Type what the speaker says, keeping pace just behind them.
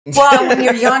Well, when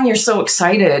you're young, you're so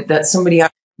excited that somebody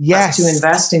has to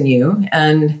invest in you,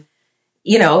 and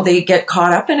you know, they get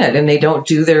caught up in it and they don't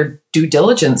do their due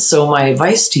diligence. So my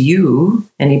advice to you,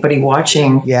 anybody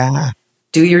watching,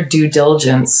 do your due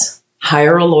diligence,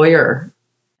 hire a lawyer,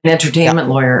 an entertainment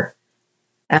lawyer.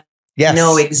 And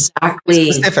know exactly,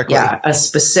 a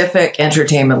specific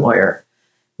entertainment lawyer,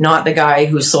 not the guy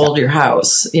who sold your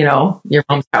house, you know, your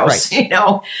mom's house, you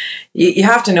know, you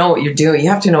have to know what you're doing. You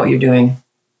have to know what you're doing.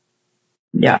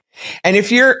 Yeah. And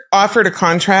if you're offered a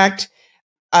contract,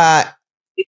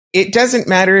 it doesn't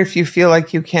matter if you feel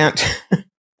like you can't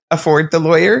afford the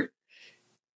lawyer.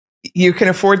 You can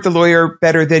afford the lawyer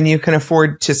better than you can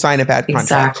afford to sign a bad contract.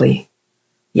 Exactly.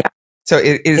 Yeah. So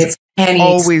it is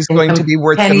always going to be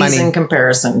worth the money. In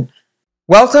comparison.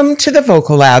 Welcome to the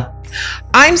Vocal Lab.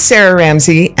 I'm Sarah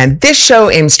Ramsey, and this show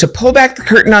aims to pull back the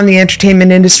curtain on the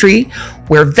entertainment industry,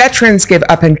 where veterans give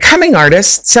up-and-coming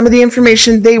artists some of the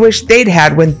information they wish they'd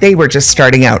had when they were just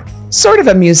starting out. Sort of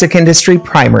a music industry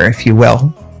primer, if you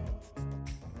will.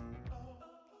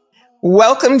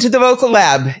 Welcome to the Vocal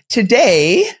Lab.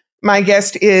 Today, my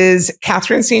guest is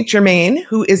Catherine St Germain,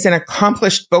 who is an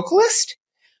accomplished vocalist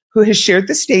who has shared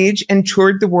the stage and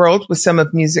toured the world with some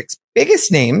of music's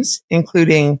biggest names,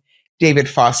 including David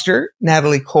Foster,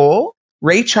 Natalie Cole,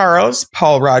 Ray Charles,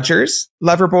 Paul Rogers,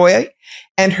 Loverboy,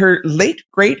 and her late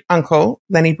great-uncle,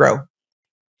 Lenny Breau.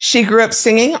 She grew up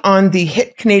singing on the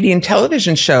hit Canadian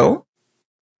television show,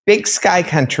 Big Sky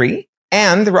Country,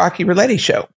 and The Rocky Roulette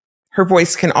Show. Her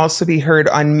voice can also be heard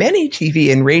on many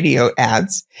TV and radio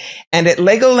ads and at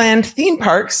Legoland theme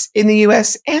parks in the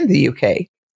US and the UK.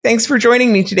 Thanks for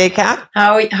joining me today, Kat.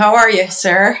 How are you,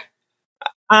 Sarah?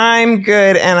 I'm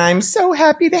good, and I'm so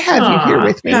happy to have you here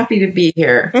with me. Happy to be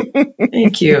here.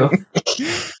 Thank you.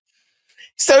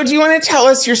 So do you want to tell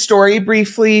us your story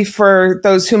briefly for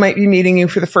those who might be meeting you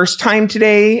for the first time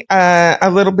today?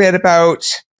 A little bit about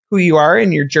who you are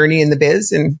and your journey in the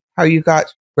biz and how you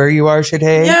got where you are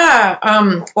today? Yeah.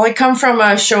 Well, I come from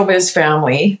a showbiz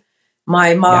family.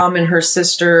 My mom and her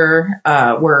sister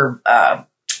were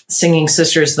singing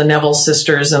sisters, the Neville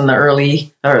sisters, in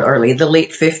the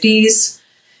late 50s.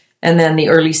 And then the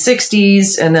early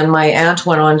 60s. And then my aunt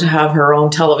went on to have her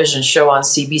own television show on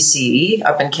CBC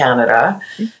up in Canada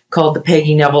called The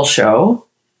Peggy Neville Show.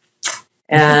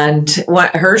 And one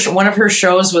of her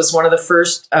shows was one of the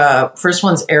first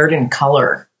ones aired in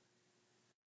color.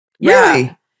 Yeah.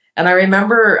 Really? And I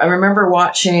remember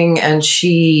watching, and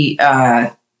she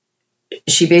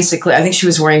basically, I think she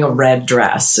was wearing a red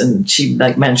dress, and she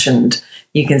mentioned,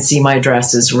 you can see my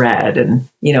dress is red. And,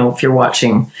 you know, if you're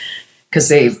watching, because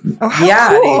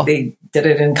cool. they did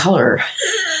it in color.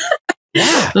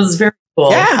 Yeah. It was very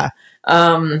cool. Yeah.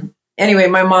 Anyway,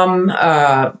 my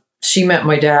mom, she met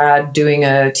my dad doing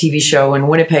a TV show in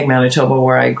Winnipeg, Manitoba,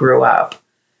 where I grew up.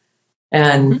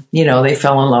 And, you know, they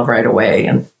fell in love right away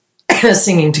and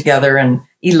singing together and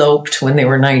eloped when they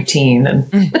were 19. And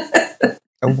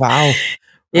oh, wow.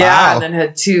 Yeah. Wow. And then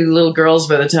had two little girls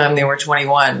by the time they were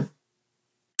 21.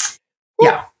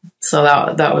 Yeah. So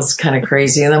that was kind of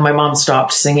crazy. And then my mom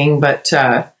stopped singing, but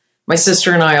my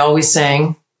sister and I always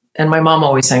sang, and my mom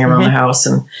always sang around the house.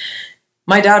 And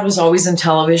my dad was always in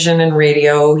television and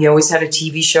radio. He always had a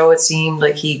TV show. It seemed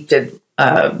like he did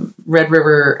Red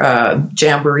River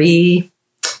Jamboree,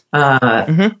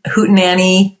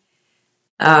 Hootenanny.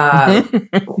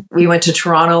 We went to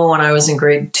Toronto when I was in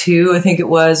grade 2, I think it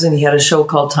was, and he had a show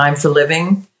called Time for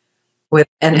Living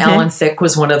and Alan Thicke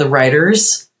was one of the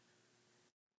writers.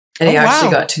 And he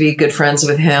actually got to be good friends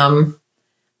with him.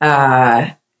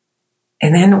 And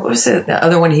then what was it? The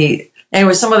other one it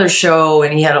was some other show,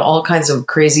 and he had all kinds of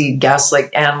crazy guests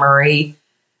like Anne Marie.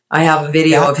 I have a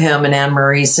video of him and Anne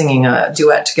Marie singing a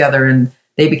duet together, and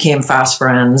they became fast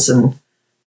friends. And,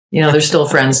 you know, they're still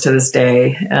friends to this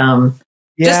day.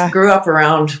 Just grew up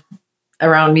around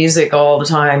music all the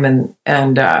time,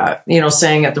 and you know,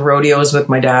 sang at the rodeos with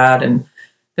my dad. And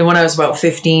then when I was about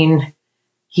 15,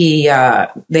 they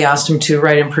asked him to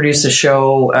write and produce a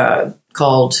show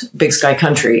called Big Sky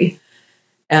Country.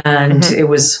 And it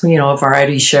was, you know, a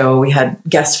variety show. We had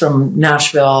guests from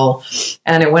Nashville,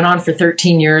 and it went on for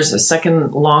 13 years, the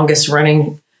second longest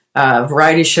running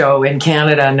variety show in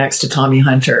Canada, next to Tommy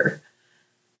Hunter.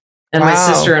 And my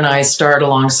sister and I starred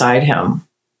alongside him.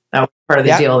 That was part of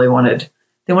the deal. They wanted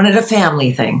a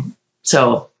family thing.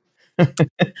 So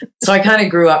I kind of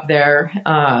grew up there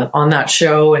on that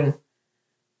show. And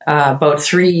about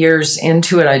 3 years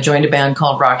into it, I joined a band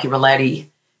called Rocky Roulette.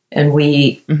 And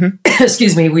we,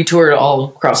 we toured all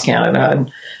across Canada,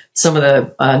 and some of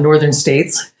the northern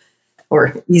states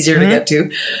were easier to get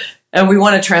to. And we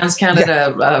won a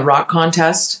Trans-Canada rock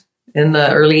contest in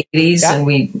the early 80s, and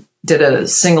we did a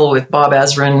single with Bob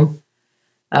Ezrin,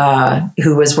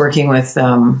 who was working with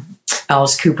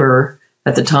Alice Cooper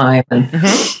at the time. And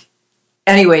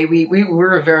anyway, we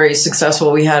were very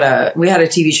successful. We had a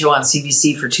TV show on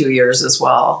CBC for 2 years as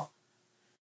well.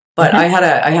 But I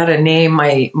had a name.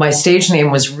 My stage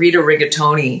name was Rita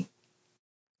Rigatoni.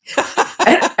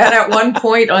 And at one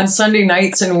point on Sunday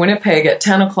nights in Winnipeg at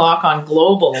 10 o'clock on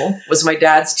Global was my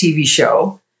dad's TV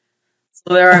show.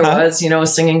 So there I was,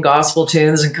 singing gospel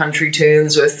tunes and country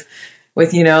tunes with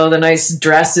the nice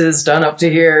dresses done up to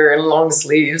here and long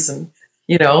sleeves and,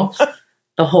 the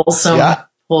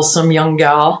wholesome young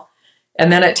gal.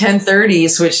 And then at 10:30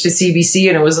 switched to CBC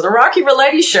and it was the Rocky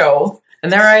Roulette Show.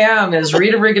 And there I am as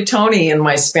Rita Rigatoni in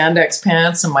my spandex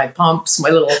pants and my pumps, my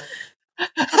little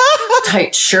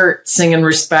tight shirt, singing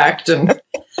Respect. And because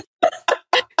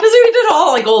we did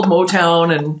all like old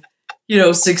Motown and,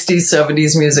 60s,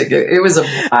 70s music. It was a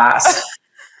blast.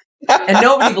 And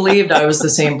nobody believed I was the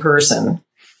same person.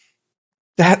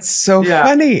 That's so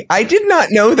funny. I did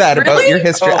not know that about your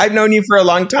history. I've known you for a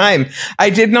long time. I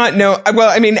did not know. Well,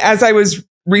 I mean, as I was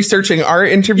researching our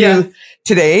interview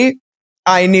today,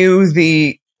 I knew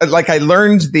I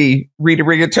learned the Rita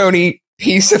Rigatoni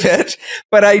piece of it,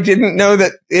 but I didn't know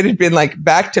that it had been like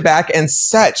back to back and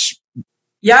such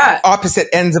opposite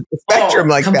ends of the spectrum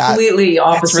completely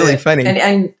opposite. That's really funny.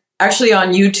 And actually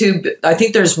on YouTube, I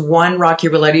think there's one Rocky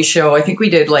Roulette show. I think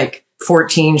we did like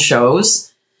 14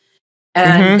 shows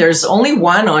and there's only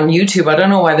one on YouTube. I don't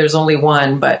know why there's only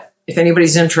one, but if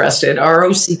anybody's interested,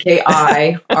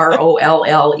 ROCKI,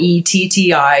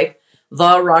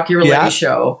 The Rocky Roulette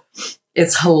Show.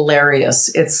 It's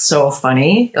hilarious. It's so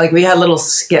funny. Like we had little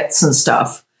skits and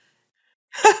stuff.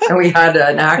 And we had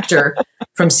an actor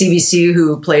from CBC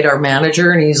who played our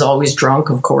manager and he's always drunk,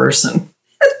 of course. And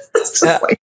it's just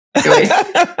like, anyway.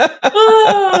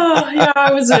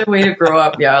 It was a way to grow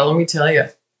up. Yeah, let me tell you.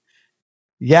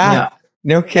 Yeah.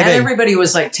 No kidding. And everybody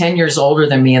was like 10 years older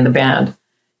than me in the band.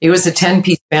 It was a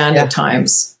 10-piece band at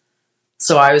times.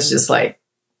 So I was just like,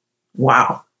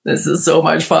 wow, this is so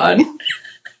much fun.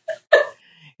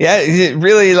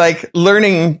 Really like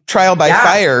learning trial by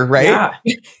fire, right?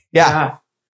 Yeah.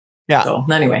 So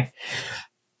anyway.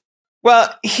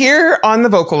 Well, here on the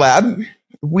Vocal Lab,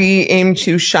 we aim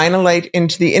to shine a light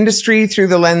into the industry through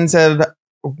the lens of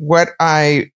what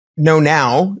I know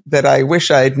now that I wish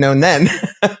I'd known then.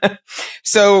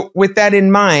 So with that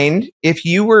in mind, if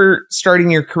you were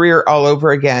starting your career all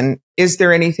over again, is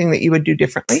there anything that you would do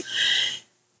differently?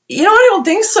 I don't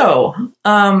think so.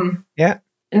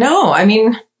 No, I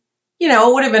mean,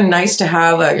 it would have been nice to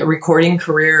have a recording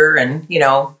career and,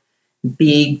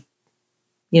 be,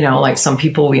 like some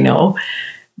people we know.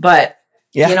 But,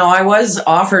 I was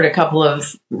offered a couple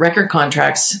of record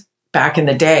contracts back in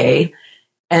the day.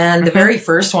 And the very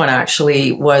first one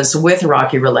actually was with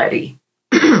Rocky Roulette.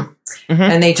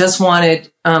 And they just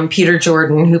wanted Peter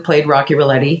Jordan, who played Rocky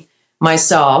Roulette,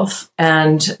 myself,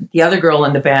 and the other girl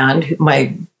in the band,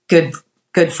 my good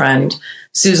friend,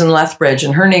 Susan Lethbridge,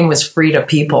 and her name was Frida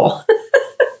People.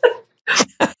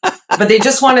 But they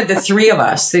just wanted the three of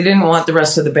us. They didn't want the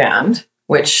rest of the band,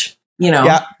 which,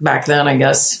 back then, I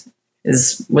guess,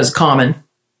 was common.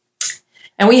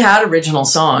 And we had original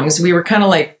songs. We were kind of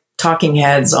like Talking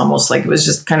Heads, almost like it was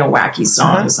just kind of wacky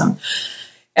songs. And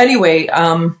anyway,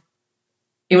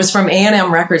 it was from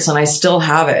A&M Records, and I still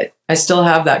have it. I still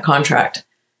have that contract.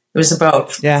 It was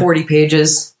about 40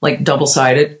 pages, like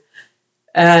double-sided.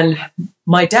 And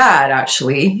my dad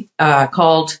actually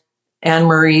called Anne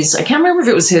Murray's, I can't remember if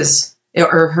it was his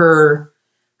or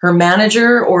her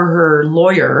manager or her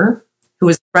lawyer, who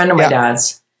was a friend of my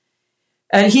dad's.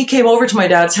 And he came over to my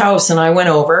dad's house and I went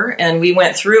over and we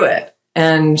went through it.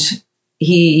 And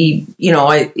he,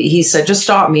 he said, just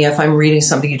stop me if I'm reading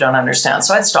something you don't understand.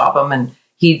 So I'd stop him and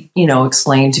he,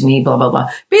 explained to me, blah, blah,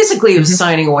 blah. Basically, it was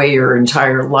signing away your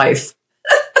entire life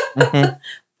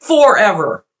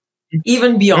forever,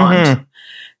 even beyond.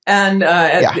 And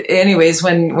anyways,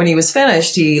 when he was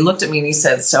finished, he looked at me and he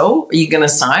said, so are you going to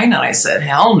sign? And I said,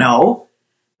 hell no.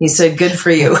 He said, good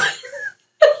for you.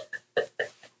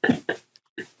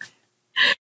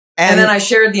 And then I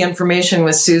shared the information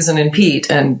with Susan and Pete,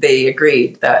 and they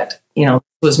agreed that, it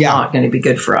was not going to be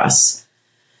good for us.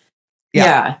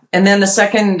 Yeah. And then the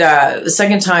second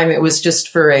time it was just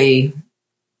for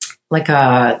why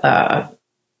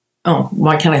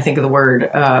can't I think of the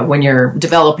word, when you're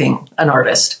developing an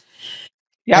artist.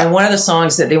 Yeah. And one of the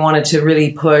songs that they wanted to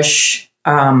really push,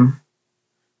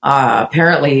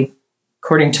 apparently,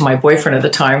 according to my boyfriend at the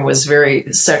time, was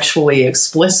very sexually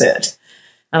explicit.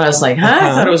 And I was like,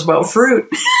 I thought it was about fruit.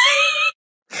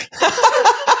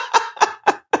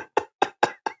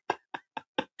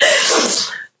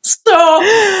 So,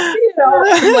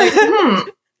 I'm like,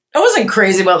 I wasn't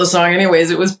crazy about the song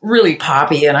anyways. It was really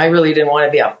poppy, and I really didn't want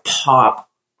to be a pop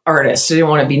artist. I didn't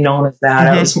want to be known as that.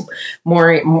 I was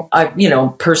more,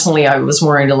 personally, I was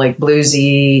more into like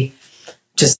bluesy,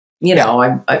 just,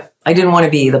 I didn't want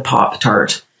to be the pop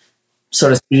tart, so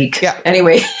to speak. Yeah.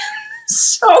 Anyway,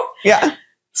 so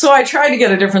I tried to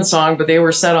get a different song, but they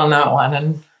were set on that one.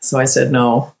 And so I said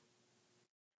no.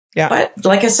 Yeah. But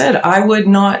like I said, I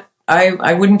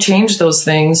wouldn't change those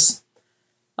things.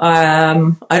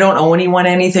 I don't owe anyone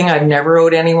anything. I've never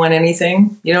owed anyone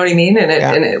anything. You know what I mean? And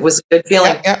it was a good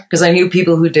feeling because I knew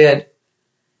people who did,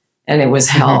 and it was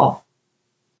hell.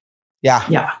 Yeah.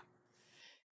 Yeah.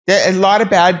 A lot of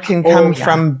bad can come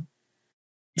from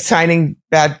signing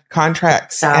bad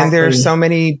contracts. Exactly. And there are so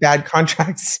many bad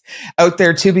contracts out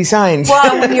there to be signed.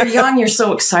 Well, when you're young, you're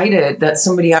so excited that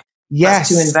somebody has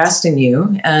to invest in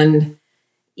you, and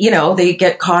they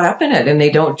get caught up in it and they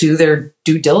don't do their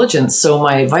due diligence. So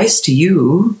my advice to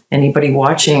you, anybody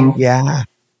watching,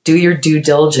 do your due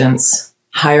diligence,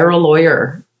 hire a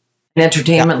lawyer, an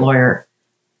entertainment lawyer.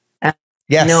 And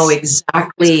know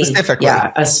exactly,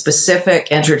 a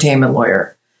specific entertainment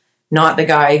lawyer, not the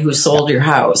guy who sold your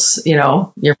house,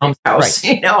 your mom's house,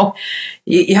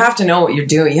 you have to know what you're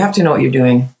doing. You have to know what you're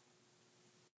doing.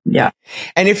 Yeah.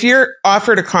 And if you're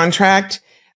offered a contract,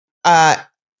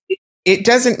 it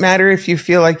doesn't matter if you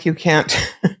feel like you can't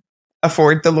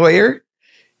afford the lawyer.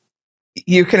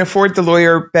 You can afford the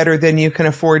lawyer better than you can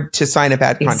afford to sign a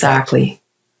bad contract. Exactly.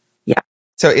 Yeah.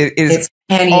 So it is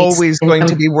always going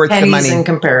to be worth the money in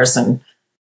comparison.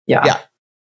 Yeah. Yeah.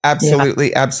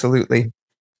 Absolutely. Yeah. Absolutely.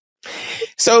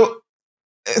 So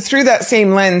through that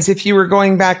same lens, if you were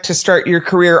going back to start your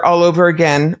career all over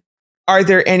again, are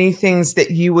there any things that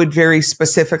you would very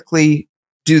specifically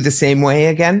do the same way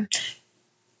again?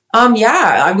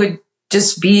 I would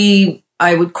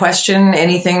I would question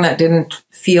anything that didn't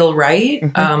feel right.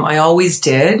 I always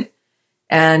did.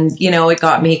 And, it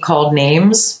got me called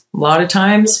names a lot of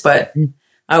times, but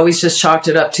I always just chalked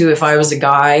it up to, if I was a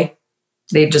guy,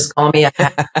 they'd just call me a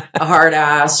hard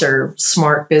ass or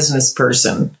smart business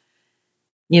person.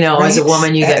 As a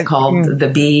woman, you get called the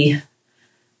B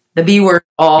word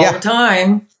all the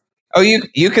time. Oh,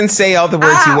 you can say all the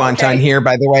words you want on here,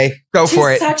 by the way. Go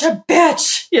for it. Such a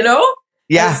bitch,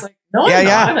 Yeah. Like, no, I'm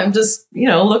not. I'm just,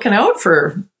 looking out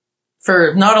for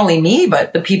not only me,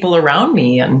 but the people around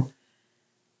me. And,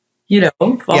 I've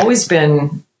always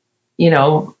been,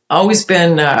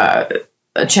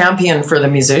 a champion for the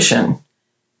musician.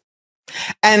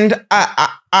 And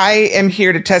I am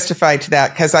here to testify to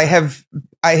that because I have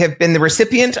been the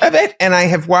recipient of it, and I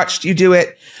have watched you do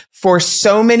it for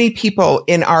so many people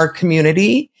in our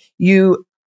community. You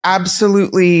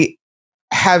absolutely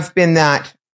have been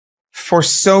that for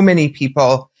so many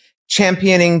people,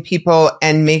 championing people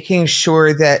and making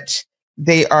sure that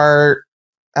they are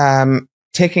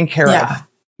taken care of,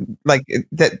 like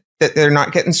that they're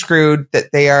not getting screwed,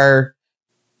 that they are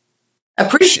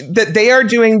that they are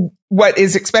doing what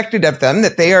is expected of them,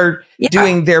 that they are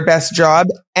doing their best job,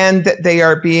 and that they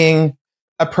are being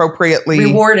appropriately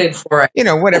rewarded for it.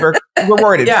 Whatever,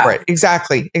 rewarded for it.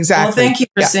 Exactly. Well, thank you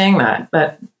for saying that.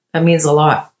 That means a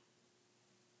lot.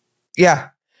 Yeah.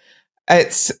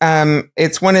 It's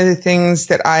one of the things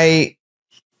that I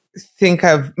think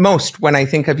of most when I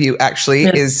think of you, actually,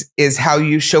 is how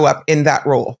you show up in that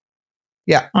role.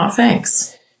 Yeah. Oh,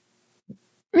 thanks.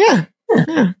 Yeah.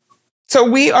 So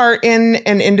we are in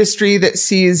an industry that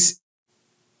sees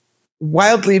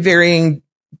wildly varying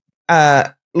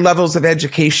levels of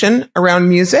education around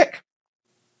music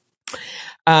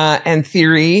and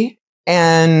theory,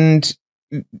 and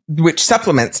which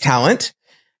supplements talent.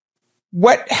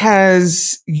 What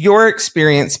has your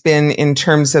experience been in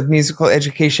terms of musical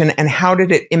education, and how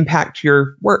did it impact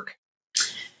your work?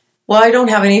 Well, I don't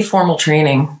have any formal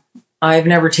training. I've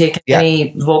never taken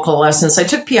any vocal lessons. I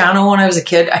took piano when I was a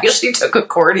kid. I actually took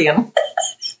accordion.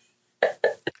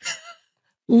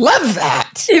 Love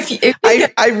that.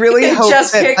 I really hope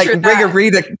just that,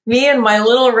 like, me and my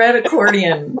little red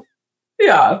accordion.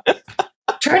 Yeah.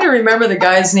 I'm trying to remember the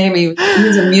guy's name. He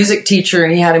was a music teacher,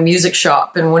 and he had a music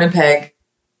shop in Winnipeg.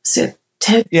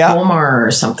 Ted Omar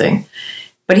or something.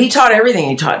 But he taught everything.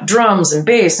 He taught drums and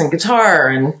bass and guitar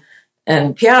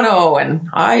and piano, and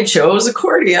I chose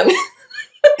accordion.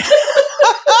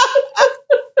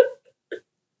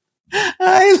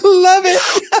 I love it.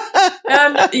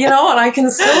 And, and I can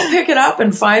still pick it up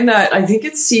and find that, I think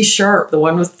it's C sharp, the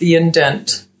one with the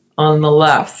indent on the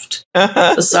left,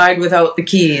 the side without the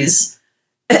keys.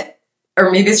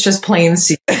 or maybe it's just plain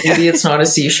C. Maybe it's not a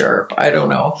C sharp. I don't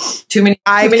know.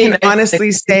 I can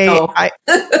honestly say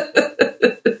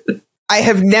I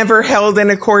have never held an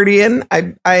accordion.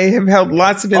 I have held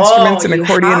lots of instruments, and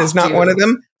accordion is not one of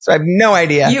them. So I have no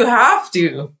idea. You have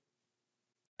to.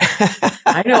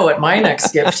 I know what my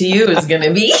next gift to you is going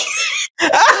to be.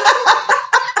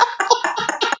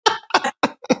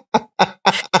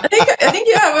 I think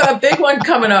you have a big one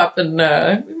coming up, and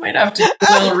we might have to do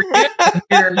a little reunion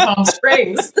here in Palm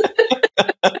Springs.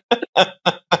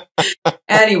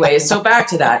 Anyway, so back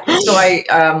to that.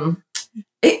 So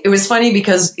it was funny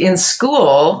because in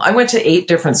school, I went to 8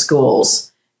 different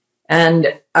schools,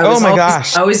 and I was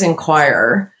always in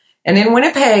choir. And in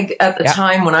Winnipeg at the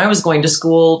time when I was going to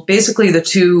school, basically the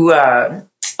 2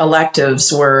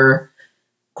 electives were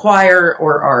choir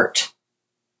or art.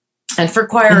 And for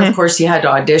choir, of course, you had to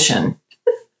audition.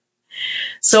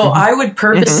 So I would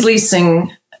purposely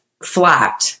sing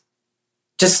flat,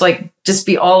 just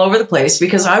be all over the place,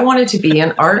 because I wanted to be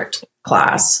in art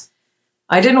class.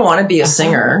 I didn't want to be a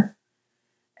singer.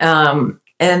 And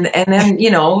then,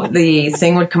 you know, the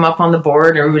thing would come up on the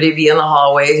board, everybody would be in the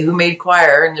hallway who made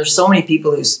choir. And there's so many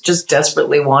people who just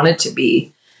desperately wanted to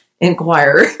be in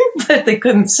choir, but they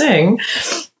couldn't sing.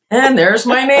 And there's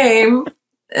my name.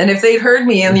 And if they'd heard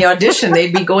me in the audition,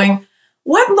 they'd be going,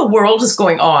 what in the world is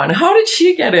going on? How did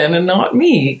she get in and not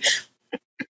me?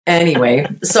 Anyway,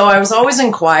 so I was always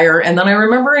in choir. And then I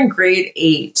remember in grade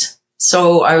 8,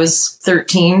 so I was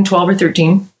 12 or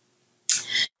 13.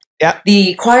 Yeah.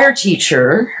 The choir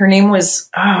teacher, her name was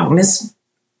Miss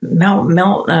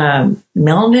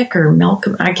Melnick or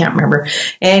Malcolm, I can't remember.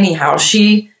 Anyhow,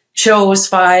 she chose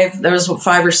 5. There was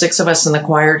 5 or 6 of us in the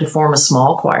choir to form a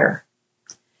small choir,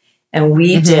 and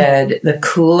we did the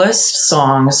coolest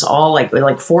songs, all like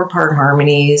 4-part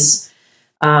harmonies.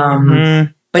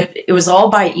 But it was all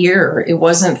by ear. It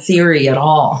wasn't theory at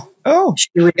all. Oh, she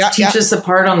would teach us the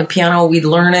part on the piano. We'd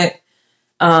learn it.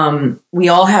 We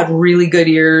all had really good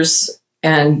ears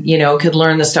and, you know, could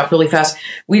learn the stuff really fast.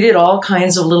 We did all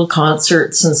kinds of little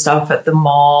concerts and stuff at the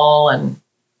mall, and,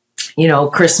 you know,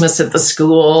 Christmas at the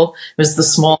school. It was the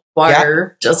small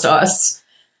choir, just us.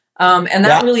 And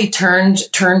that really turned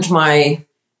my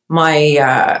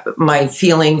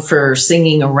feeling for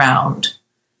singing around.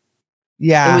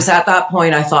 Yeah. It was at that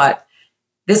point I thought,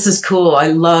 this is cool. I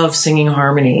love singing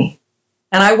harmony.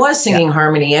 And I was singing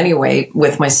harmony anyway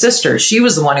with my sister. She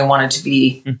was the one who wanted to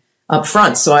be up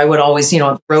front. So I would always, you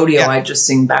know, at the rodeo, I'd just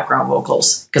sing background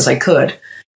vocals because I could.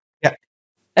 Yeah.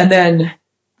 And then a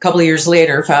couple of years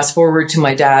later, fast forward to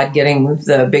my dad getting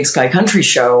the Big Sky Country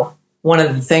show. One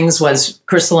of the things was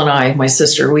Crystal and I, my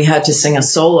sister, we had to sing a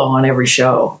solo on every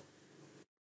show.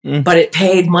 But it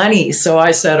paid money. So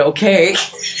I said, okay.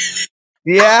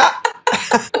 Yeah.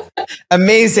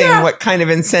 Amazing what kind of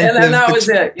incentive and then that was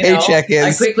it, paycheck is.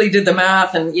 I quickly did the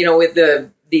math, and, you know, with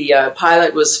the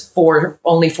pilot was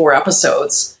only 4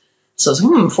 episodes. So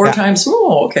 4 times,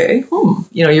 okay.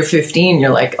 You know, you're 15, you're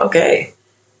like, okay.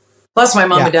 Plus my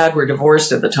mom and dad were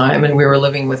divorced at the time, and we were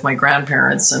living with my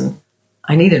grandparents, and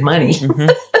I needed money. You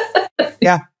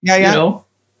know?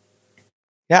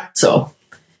 Yeah. So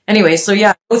anyway, so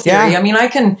no theory. I mean,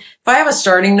 if I have a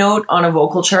starting note on a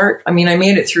vocal chart, I mean, I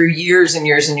made it through years and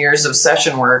years and years of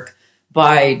session work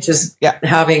by just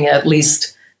having at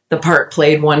least the part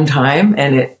played one time,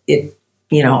 and it,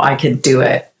 you know, I could do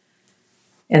it.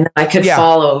 And I could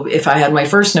follow, if I had my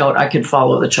first note, I could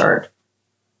follow the chart.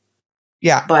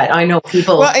 Yeah. But I know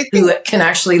people who can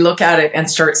actually look at it and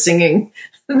start singing,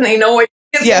 and they know what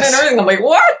it's and everything. I'm like,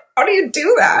 what? How do you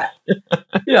do that?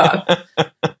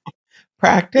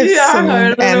 Practice.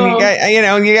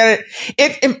 And you got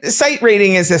it. Sight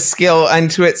reading is a skill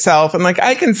unto itself. And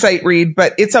I can sight read,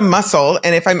 but it's a muscle.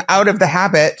 And if I'm out of the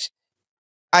habit,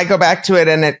 I go back to it,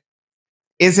 and it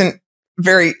isn't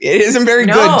very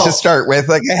good to start with.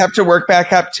 I have to work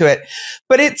back up to it.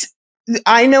 But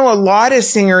I know a lot of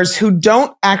singers who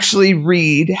don't actually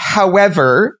read.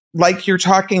 However, like you're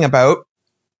talking about,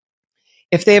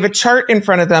 if they have a chart in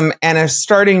front of them and a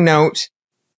starting note,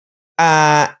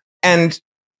 and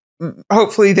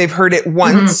hopefully they've heard it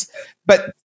once,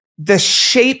 but the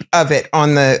shape of it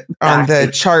on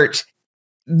the chart,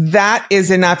 that is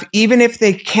enough. Even if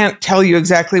they can't tell you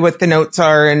exactly what the notes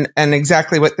are and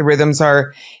exactly what the rhythms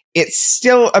are, it's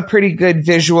still a pretty good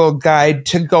visual guide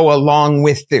to go along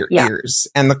with their ears,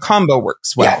 and the combo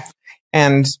works well. Yeah.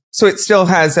 And so it still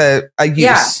has a use.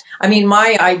 Yeah. I mean,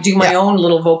 I do my own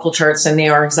little vocal charts, and they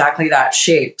are exactly that,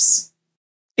 shapes.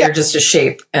 They're just a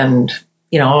shape. And,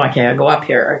 you know, okay, I go up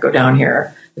here, I go down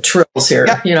here, the trills here,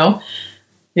 you know?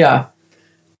 Yeah.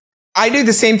 I do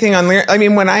the same thing on lyric. I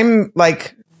mean, when I'm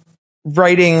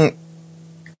writing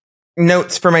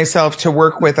notes for myself to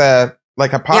work with a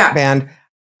pop band,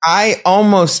 I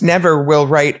almost never will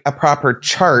write a proper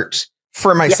chart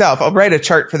for myself. I'll write a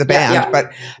chart for the band,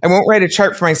 but I won't write a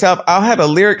chart for myself. I'll have a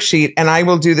lyric sheet and I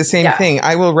will do the same thing.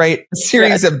 I will write a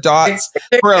series of dots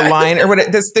for a line or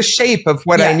what. That's the shape of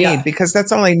what I need because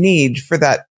that's all I need for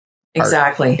that part.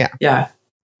 Exactly. Yeah.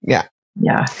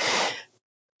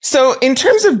 So in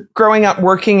terms of growing up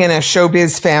working in a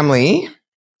showbiz family,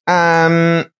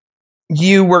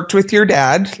 you worked with your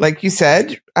dad, like you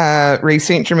said, Ray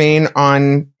St. Germain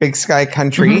on Big Sky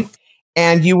Country.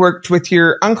 And you worked with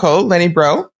your uncle, Lenny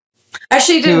Bro.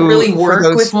 Actually, didn't really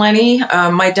work with Lenny.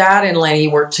 My dad and Lenny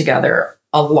worked together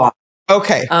a lot.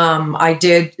 Okay. I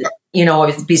did, I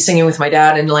would be singing with my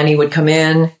dad and Lenny would come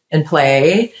in and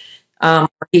play.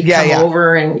 He'd come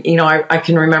over and, I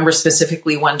can remember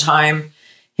specifically one time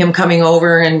him coming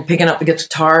over and picking up the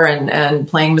guitar and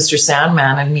playing Mr.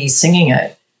 Sandman and me singing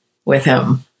it with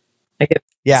him. Like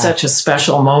it's such a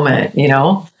special moment,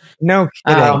 No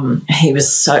kidding. He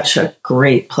was such a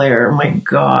great player. Oh my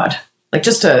God. Like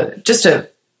just a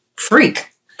freak.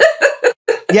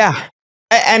 Yeah.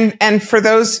 And for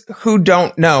those who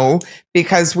don't know,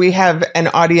 because we have an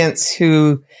audience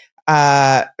who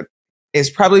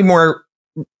is probably more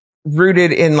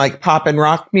rooted in like pop and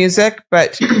rock music,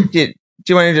 but do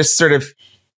you want to just sort of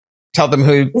tell them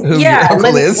who your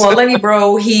uncle is? Well, Lenny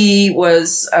Bro, he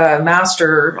was a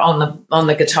master on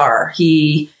the guitar.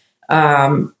 He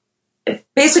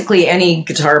basically any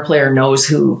guitar player knows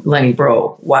who Lenny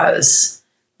Bro was.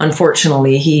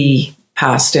 Unfortunately, he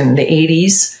passed in the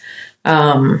 80s.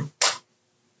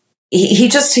 He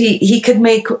could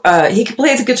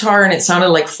play the guitar and it sounded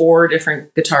like 4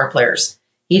 different guitar players.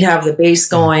 He'd have the bass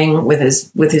going with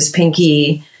his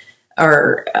pinky,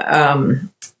 or I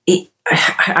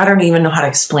don't even know how to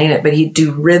explain it, but he'd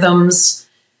do rhythms.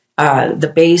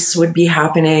 The bass would be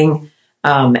happening,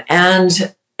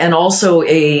 and also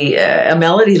a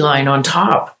melody line on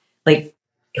top. Like,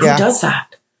 who does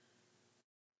that?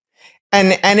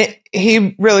 And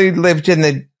he really lived in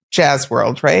the jazz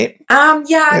world, right?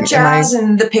 Jazz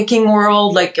and the picking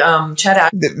world, like Chet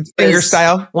Atkins, finger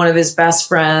style, one of his best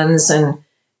friends, and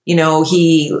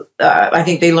I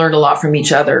think they learned a lot from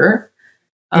each other.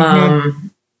 But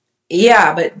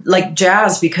like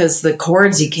jazz, because the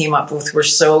chords he came up with were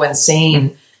so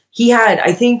insane. He had,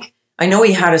 I know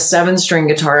he had a 7-string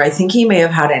guitar. I think he may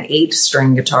have had an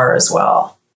 8-string guitar as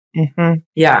well.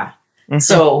 Yeah.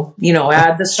 So,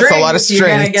 add the strings. That's a lot of strings. You're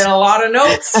going to get a lot of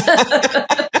notes.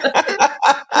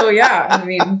 So,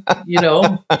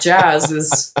 jazz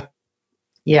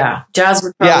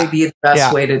would probably be the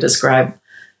best way to describe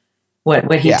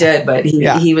what he did, but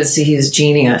he was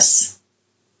genius.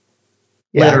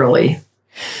 Literally.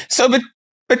 So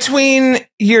between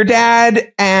your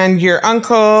dad and your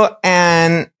uncle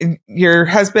and your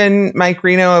husband, Mike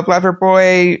Reno of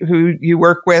Loverboy, who you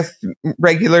work with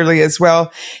regularly as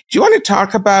well, do you want to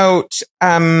talk about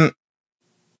the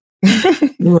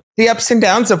ups and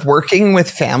downs of working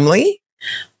with family?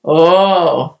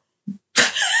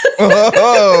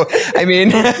 I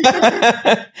mean,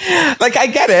 like, I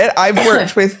get it. I've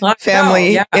worked with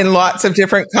family in lots of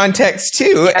different contexts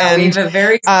too. And we have a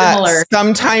very similar.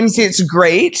 Sometimes it's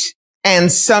great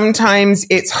and sometimes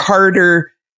it's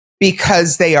harder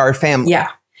because they are family. Yeah.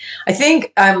 I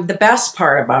think the best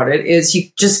part about it is you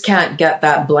just can't get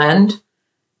that blend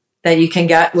that you can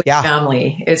get with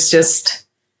family. It's just,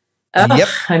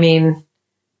 I mean,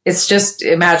 it's just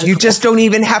magical. You just don't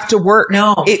even have to work.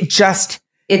 No. It just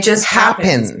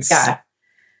happens. Yeah.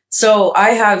 So I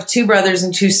have 2 brothers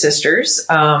and 2 sisters.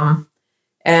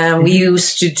 And we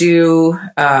used to do,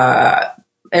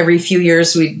 every few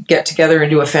years we'd get together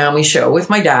and do a family show with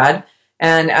my dad.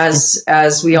 And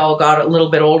as we all got a little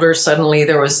bit older, suddenly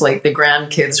there was like the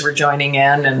grandkids were joining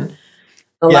in. And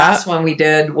the last one we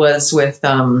did was with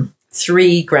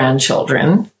 3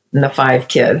 grandchildren and the 5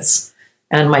 kids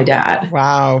and my dad.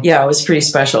 Wow. Yeah, it was pretty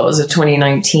special. It was a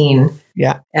 2019.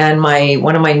 Yeah. And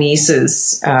one of my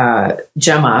nieces,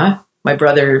 Gemma, my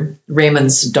brother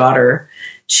Raymond's daughter,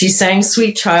 she sang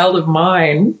Sweet Child of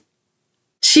Mine.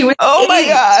 She was 8. My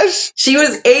gosh. She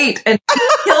was 8 and she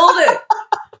killed it.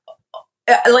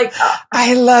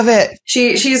 I love it.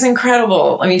 She's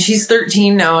incredible. I mean, she's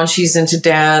 13 now and she's into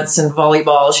dance and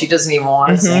volleyball. She doesn't even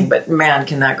want to sing, but man,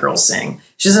 can that girl sing.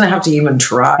 She doesn't have to even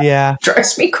try. Yeah.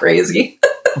 Drives me crazy.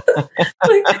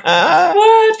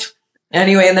 What?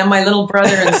 Anyway, and then my little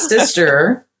brother and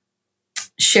sister,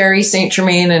 Sherry St.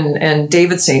 Germain and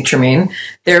David St. Germain,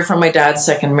 they're from my dad's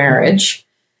second marriage.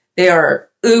 They are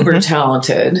uber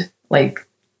talented, like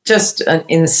just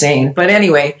insane. But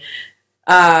anyway,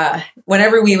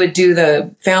 Whenever we would do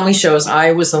the family shows,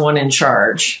 I was the one in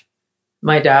charge.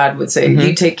 My dad would say,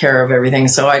 you take care of everything.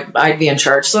 So I'd be in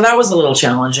charge. So that was a little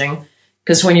challenging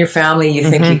because when you're family, you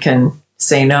think you can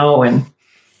say no. And,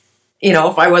 you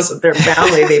know, if I wasn't their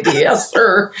family, they'd be, yes,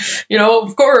 sir. You know,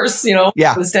 of course, you know,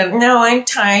 instead, no, I'm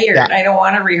tired. I don't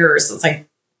want to rehearse. It's like,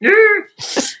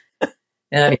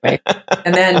 anyway.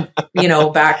 And then, you know,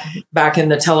 back in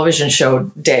the television show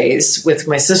days with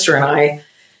my sister and I,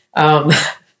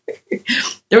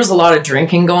 there was a lot of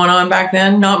drinking going on back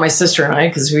then. Not my sister and I,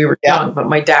 because we were young, but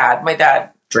my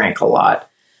dad drank a lot.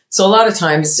 So a lot of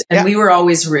times, and we were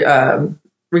always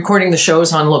recording the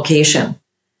shows on location.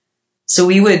 So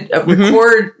we would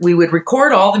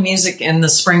record all the music in the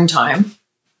springtime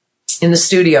in the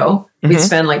studio. We'd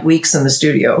spend like weeks in the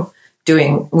studio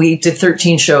we did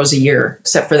 13 shows a year,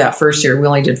 except for that first year. We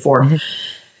only did 4.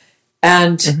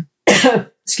 And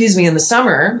excuse me, in the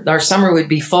summer, our summer would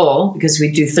be full because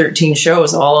we'd do 13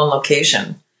 shows all on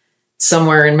location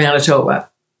somewhere in Manitoba,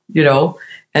 you know,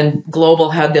 and Global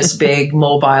had this big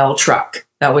mobile truck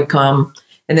that would come.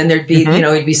 And then there'd be, you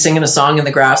know, you'd be singing a song in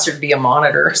the grass. There'd be a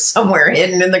monitor somewhere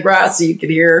hidden in the grass so you could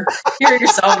hear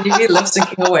yourself and you'd be lip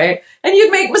syncing away. And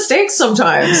you'd make mistakes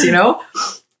sometimes, you know.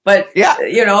 But,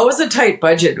 you know, it was a tight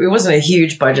budget. It wasn't a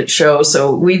huge budget show,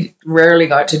 so we rarely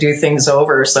got to do things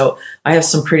over. So I have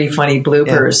some pretty funny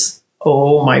bloopers.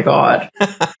 Oh, my God.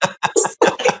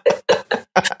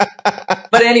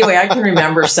 But anyway, I can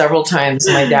remember several times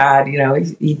my dad, you know,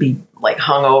 he'd be like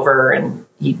hungover and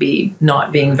he'd be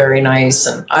not being very nice.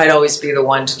 And I'd always be the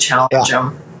one to challenge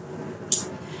him.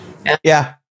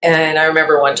 And, and I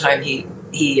remember one time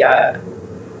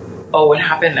what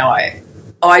happened now?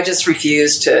 I just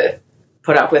refused to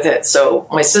put up with it. So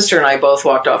my sister and I both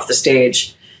walked off the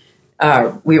stage.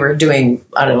 We were doing,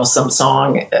 I don't know, some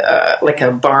song, like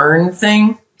a barn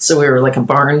thing. So we were like a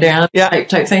barn dance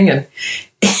type thing.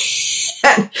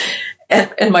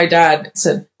 And my dad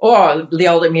said, oh,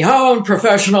 yelled at me, how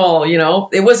unprofessional, you know.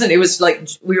 It was like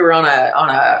we were on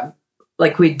a,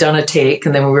 like we'd done a take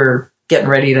and then we were getting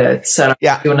ready to set up,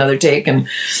 do another take. And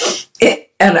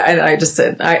I just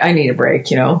said, I need a break,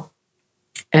 you know.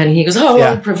 And he goes,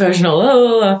 unprofessional.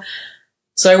 Oh.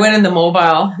 So I went in the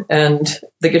mobile and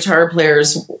the guitar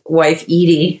player's wife,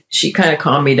 Edie, she kind of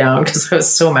calmed me down because I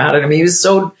was so mad at him. He was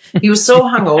so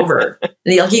hungover.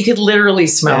 He could literally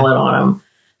smell it on him.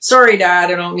 Sorry,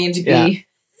 Dad. I don't mean to be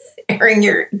airing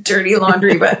your dirty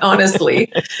laundry, but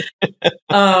honestly.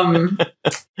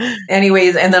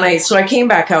 Anyways, and then I came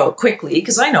back out quickly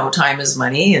because I know time is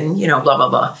money and, you know, blah, blah,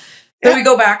 blah. Then we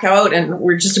go back out and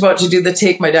we're just about to do the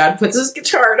take. My dad puts his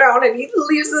guitar down and he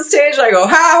leaves the stage. I go,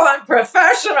 how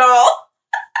unprofessional.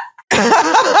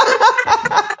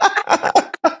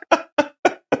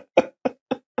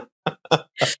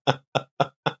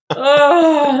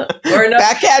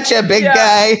 Back at you, big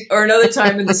guy. Or another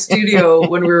time in the studio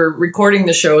when we were recording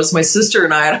the shows, my sister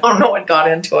and I don't know what got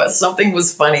into us. Something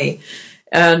was funny.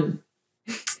 And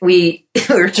we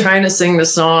were trying to sing the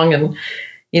song and,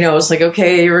 you know, it's like,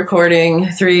 okay, you're recording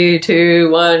 3,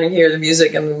 2, 1, you hear the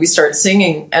music and we start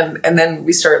singing and then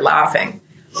we start laughing.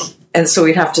 And so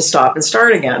we'd have to stop and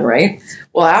start again, right?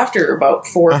 Well, after about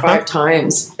 4 or 5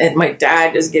 times, and my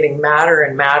dad is getting madder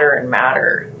and madder and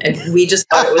madder. And we just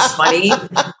thought it was funny.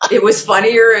 It was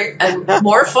funnier and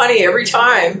more funny every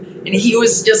time. And he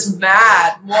was just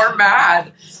mad, more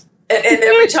mad. And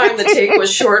every time the take was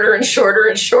shorter and shorter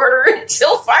and shorter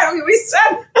until finally we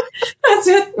said, that's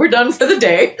it. We're done for the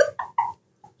day.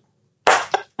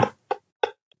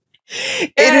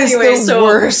 It is the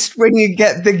worst when you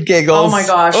get the giggles. Oh my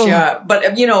gosh, yeah.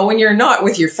 But, you know, when you're not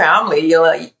with your family,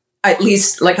 you'll at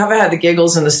least, like I've had the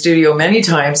giggles in the studio many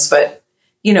times, but,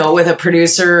 you know, with a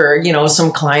producer or, you know,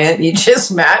 some client, you just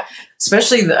met.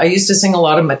 Especially, I used to sing a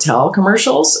lot of Mattel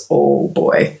commercials. Oh,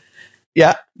 boy.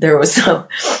 Yeah. There was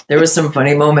some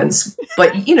funny moments,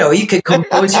 but you know, you could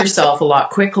compose yourself a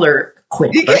lot quicker.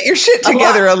 You get your shit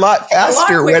together a lot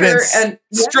faster when it's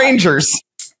strangers.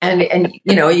 And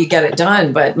you know, you get it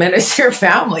done, but when it's your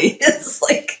family, it's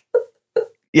like,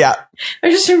 I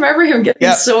just remember him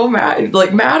getting so mad,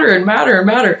 like madder and madder and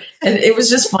madder. And it was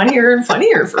just funnier and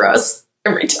funnier for us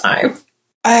every time.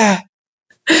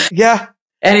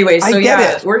 Anyway,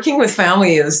 so working with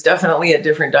family is definitely a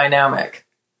different dynamic.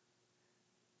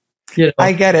 You know?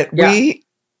 I get it. Yeah.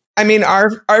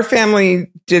 Our family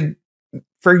did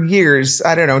for years,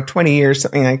 I don't know, 20 years,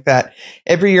 something like that.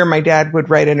 Every year my dad would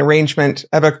write an arrangement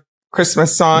of a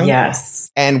Christmas song. Yes.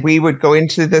 And we would go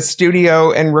into the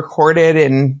studio and record it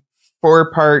in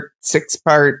 4-part,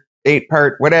 6-part,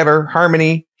 8-part, whatever,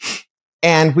 harmony.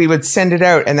 And we would send it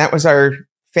out. And that was our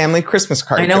family Christmas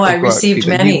card. I know, I received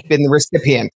many. You've been the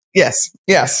recipient. Yes,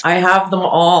 yes. I have them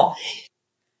all.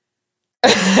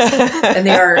 And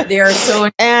they are so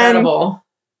incredible.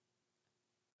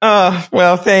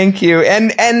 Well, thank you.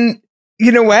 And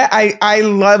you know what? I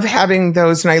love having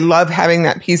those, and I love having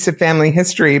that piece of family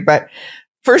history. But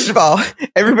first of all,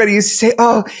 everybody used to say,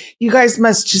 "Oh, you guys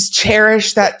must just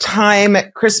cherish that time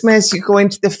at Christmas. You go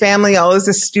into the family all as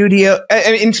a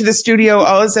into the studio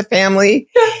all as a family."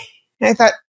 And I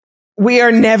thought, we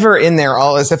are never in there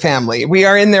all as a family. We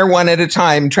are in there one at a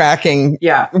time, tracking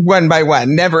one by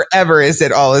one. Never, ever is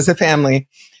it all as a family.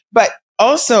 But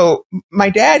also, my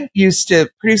dad used to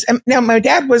produce. Now, my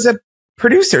dad was a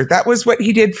producer. That was what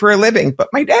he did for a living. But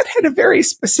my dad had a very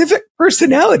specific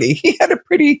personality. He had a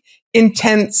pretty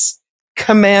intense,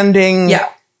 commanding,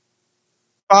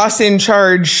 boss in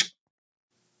charge,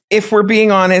 if we're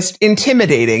being honest,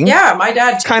 intimidating. Yeah, my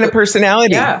dad too. Kind of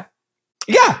personality. Yeah.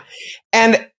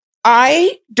 And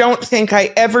I don't think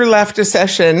I ever left a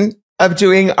session of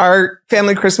doing our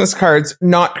family Christmas cards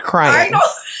not crying. I know.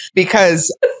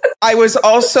 Because I was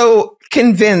also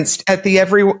convinced at the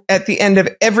end of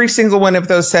every single one of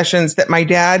those sessions that my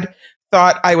dad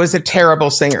thought I was a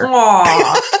terrible singer.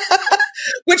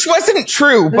 Which wasn't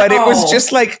true, but it was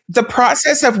just like the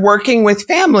process of working with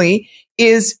family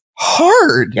is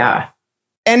hard. Yeah.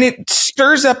 And it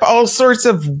stirs up all sorts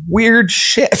of weird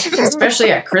shit.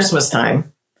 Especially at Christmas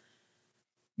time.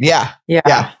 Yeah.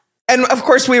 And of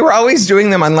course, we were always doing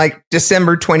them on like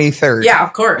December 23rd. Yeah,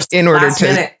 of course. In order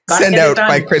to send out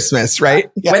by Christmas,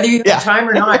 right? Yeah. Whether you have time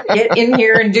or not, get in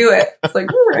here and do it. It's like,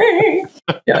 hooray.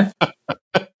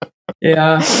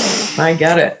 Yeah, I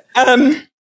get it.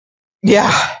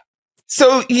 Yeah.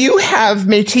 So you have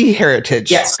Métis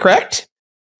heritage, yes, correct?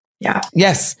 Yeah.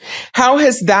 Yes. How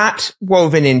has that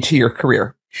woven into your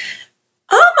career?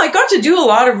 I got to do a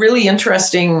lot of really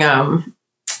interesting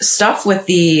stuff with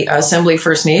the Assembly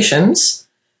First Nations.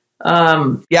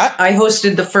 I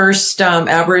hosted the first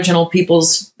Aboriginal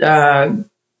People's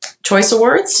Choice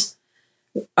Awards.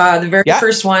 The very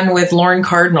first one with Lauren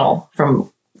Cardinal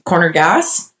from Corner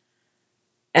Gas.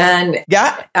 And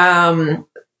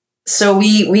so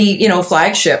we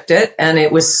flagshipped it, and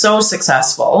it was so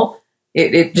successful.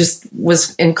 It just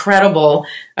was incredible.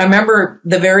 I remember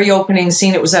the very opening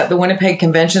scene. It was at the Winnipeg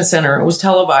Convention Center. It was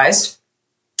televised.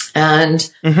 And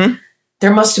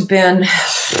there must have been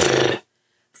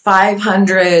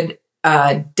 500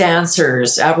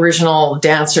 dancers, Aboriginal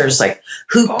dancers, like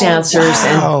hoop dancers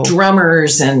and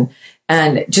drummers. And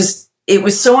just, it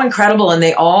was so incredible. And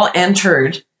they all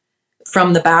entered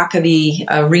from the back of the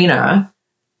arena.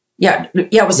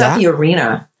 It was at the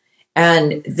arena.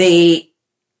 And they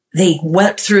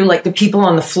went through like the people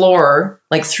on the floor,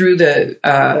 like through the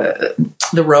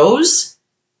rows.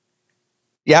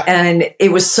 Yeah. And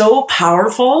it was so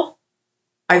powerful.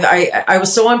 I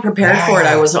was so unprepared for it.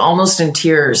 I was almost in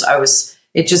tears.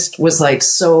 It just was like,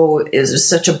 it was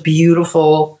such a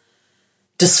beautiful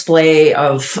display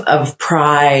of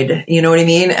pride. You know what I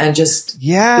mean? And just, so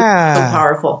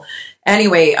powerful.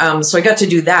 Anyway, so I got to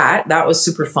do that. That was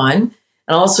super fun.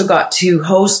 And I also got to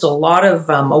host a lot of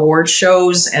award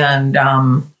shows and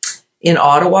in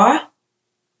Ottawa.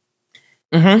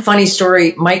 Funny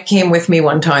story. Mike came with me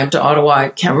one time to Ottawa. I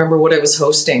can't remember what I was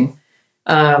hosting.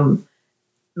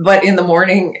 But in the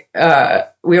morning,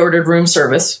 we ordered room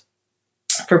service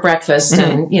for breakfast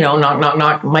and, knock, knock,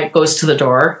 knock. Mike goes to the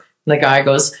door. And the guy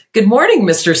goes, "Good morning,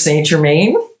 Mr. St.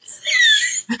 Germain."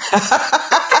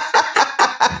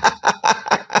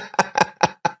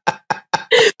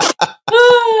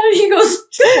 He goes,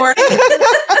 "Good morning."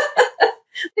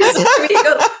 He goes,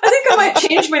 "I think I might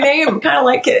change my name. Kind of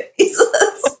like it." He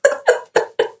says,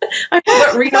 "I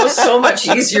thought Reno's so much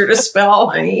easier to spell,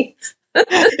 honey."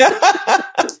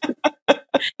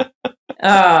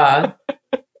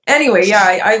 Anyway,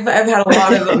 I've had a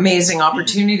lot of amazing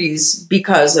opportunities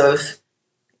because of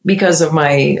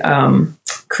my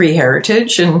Cree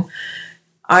heritage, and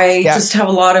I just have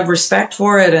a lot of respect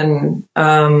for it, and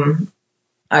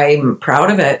I'm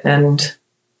proud of it, and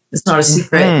it's not a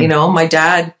secret. My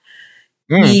dad,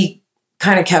 he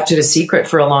kind of kept it a secret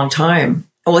for a long time.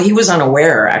 Well, he was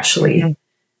unaware, actually.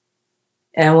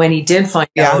 And when he did find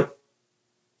out,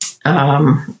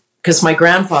 because my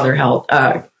grandfather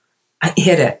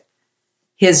hid it,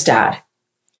 his dad.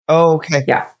 Oh, okay.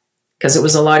 Yeah. Because it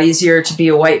was a lot easier to be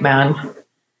a white man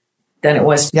than it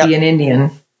was to be an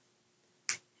Indian.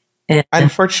 And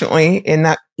unfortunately, in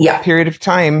that period of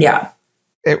time,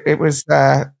 it was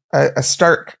a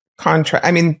stark contrast.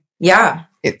 I mean,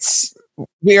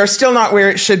 we are still not where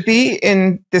it should be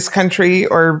in this country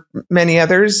or many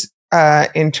others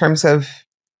in terms of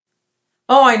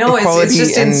Oh, I know. It's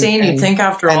just insane. You'd think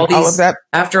after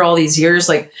all these years,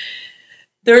 like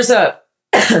there's a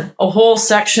whole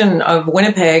section of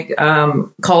Winnipeg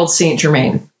called St.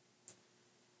 Germain.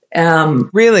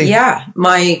 Really? Yeah.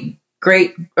 My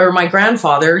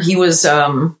grandfather, he was it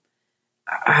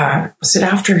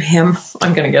after him?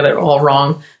 I'm going to get it all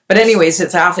wrong. But anyways,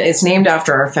 it's named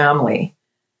after our family.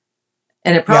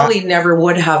 And it probably never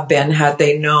would have been had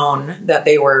they known that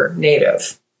they were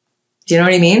Native. Do you know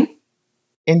what I mean?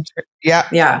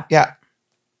 Yeah.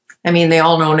 I mean, they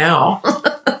all know now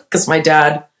because my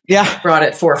dad brought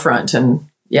it forefront, and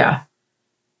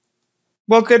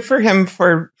Well, good for him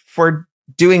for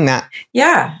doing that.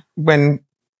 Yeah. When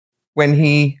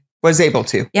he was able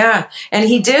to. Yeah. And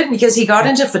he did, because he got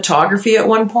into photography at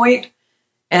one point,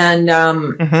 and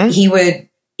he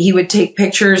would take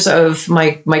pictures of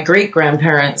my great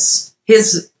grandparents,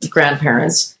 his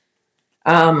grandparents,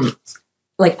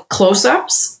 like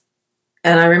close-ups.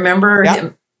 And I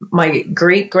remember my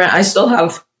I still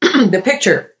have the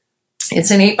picture.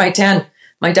 It's an 8x10.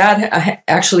 My dad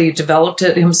actually developed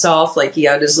it himself. Like he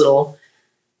had his little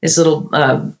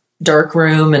dark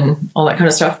room and all that kind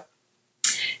of stuff.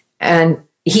 And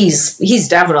he's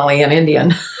definitely an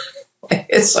Indian.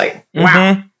 It's like,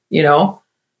 wow, you know,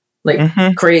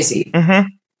 like crazy. And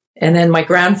then my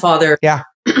grandfather,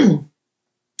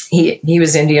 he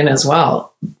was Indian as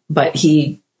well, but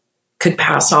he could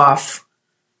pass off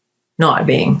not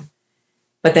being.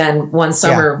 But then one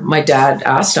summer, my dad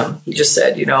asked him, he just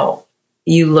said, you know,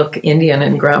 you look Indian,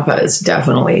 and Grandpa is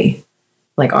definitely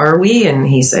like, are we? And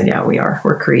he said, yeah, we are.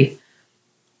 We're Cree.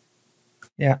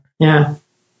 Yeah. Yeah.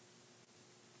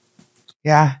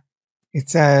 Yeah.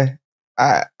 It's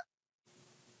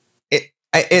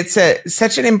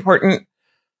such an important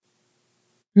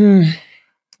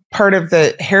part of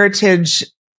the heritage.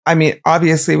 I mean,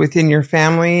 obviously within your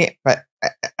family, but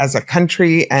as a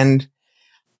country. And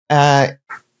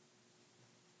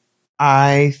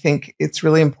I think it's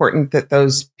really important that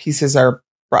those pieces are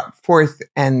brought forth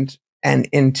and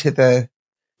into the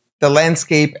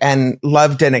landscape and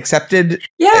loved and accepted.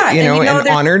 Yeah. And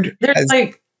honored. There's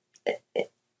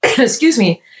excuse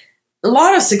me, a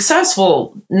lot of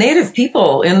successful Native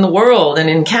people in the world and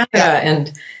in Canada.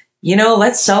 And,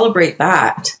 let's celebrate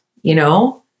that,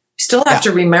 Still have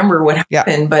to remember what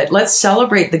happened, but let's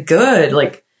celebrate the good,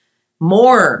 like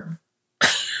more,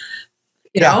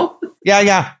 know?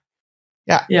 Yeah,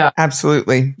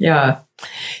 absolutely. Yeah.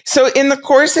 So in the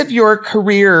course of your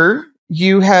career,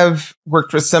 you have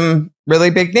worked with some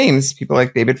really big names, people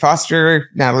like David Foster,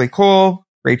 Natalie Cole,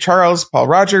 Ray Charles, Paul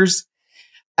Rogers.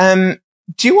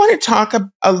 Do you want to talk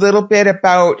a little bit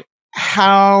about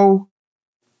how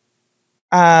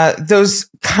those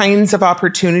kinds of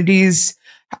opportunities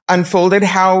unfolded,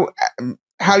 how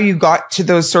you got to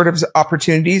those sort of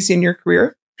opportunities in your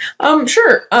career?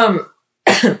 Sure.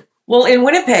 Well, in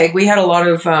Winnipeg, we had a lot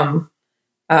of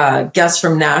guests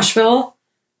from Nashville.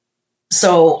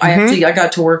 So I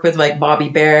got to work with like Bobby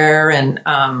Bear and,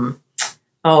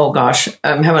 oh gosh,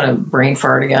 I'm having a brain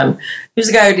fart again. Here's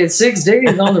a guy who did 6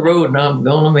 days on the road and I'm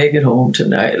going to make it home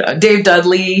tonight. Dave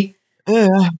Dudley.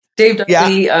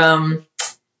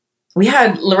 We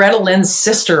had Loretta Lynn's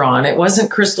sister on. It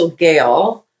wasn't Crystal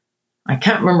Gale. I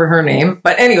can't remember her name.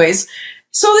 But anyways,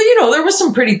 so, there was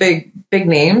some pretty big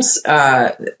names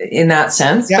in that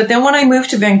sense. Yep. But then when I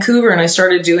moved to Vancouver and I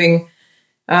started doing,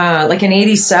 like in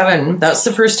 87, that's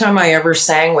the first time I ever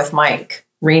sang with Mike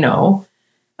Reno.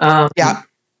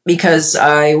 Because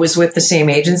I was with the same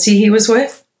agency he was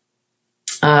with.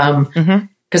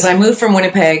 Because I moved from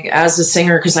Winnipeg as a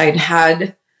singer because I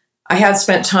had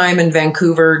spent time in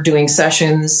Vancouver doing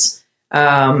sessions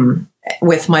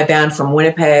with my band from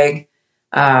Winnipeg.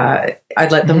 I'd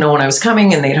let them know when I was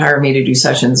coming and they'd hire me to do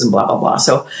sessions and blah, blah, blah.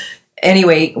 So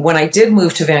anyway, when I did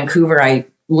move to Vancouver, I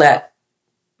let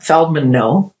Feldman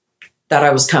know that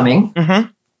I was coming.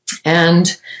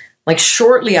 And like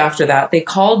shortly after that, they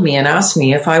called me and asked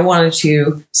me if I wanted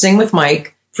to sing with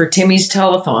Mike for Timmy's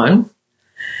Telethon.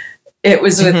 It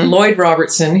was with Lloyd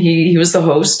Robertson. He was the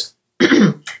host.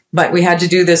 But we had to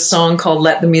do this song called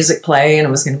Let the Music Play, and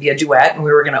it was going to be a duet, and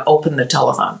we were going to open the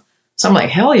telethon. So I'm like,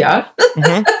 hell yeah.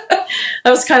 That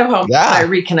was kind of how I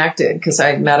reconnected, because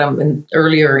I met him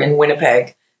earlier in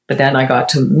Winnipeg, but then I got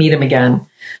to meet him again.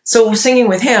 So singing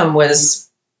with him was,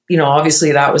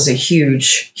 obviously that was a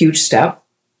huge, huge step.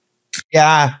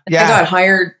 Yeah. I got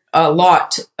hired a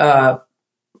lot,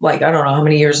 like, I don't know how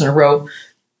many years in a row,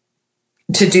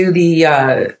 to do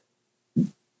the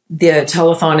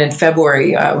telethon in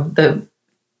February, the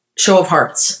Show of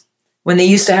Hearts, when they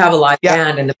used to have a live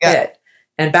band in the pit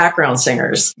and background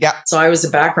singers. Yeah. So I was a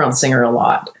background singer a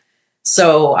lot.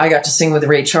 So I got to sing with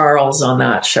Ray Charles on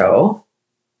that show.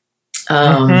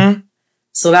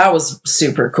 So that was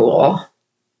super cool.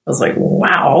 I was like,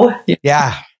 wow.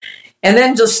 Yeah. And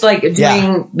then just like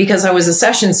doing, because I was a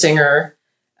session singer,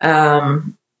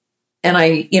 and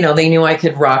I, you know, they knew I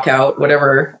could rock out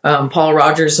whatever. Paul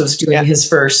Rogers was doing his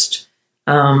first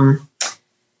solo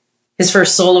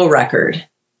record,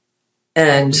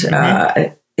 and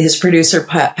his producer,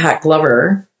 Pat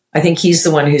Glover, I think he's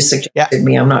the one who suggested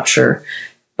me. I'm not sure.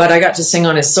 But I got to sing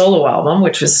on his solo album,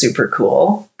 which was super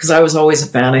cool because I was always a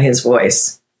fan of his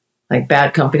voice. Like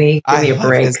Bad Company, give me a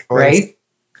break, right?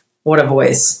 What a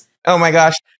voice. Oh my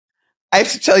gosh. I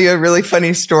have to tell you a really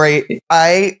funny story.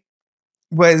 I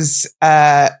was,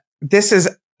 I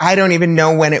don't even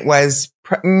know when it was,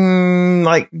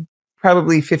 like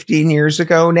probably 15 years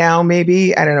ago now,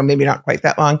 maybe. I don't know, maybe not quite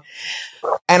that long.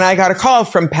 And I got a call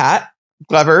from Pat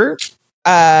Glover,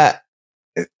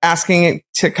 asking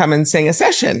to come and sing a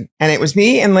session. And it was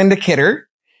me and Linda Kidder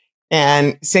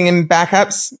and singing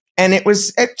backups. And it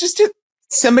was just at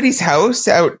somebody's house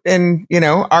out in, you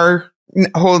know, our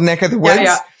whole neck of the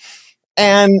woods.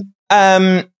 And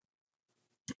I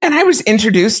was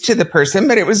introduced to the person,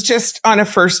 but it was just on a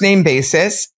first name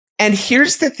basis. And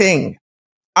here's the thing.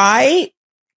 I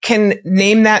can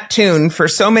name that tune for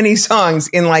so many songs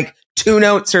in like 2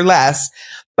 notes or less,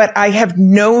 but I have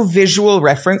no visual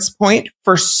reference point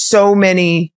for so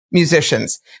many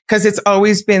musicians because it's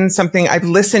always been something I've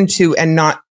listened to and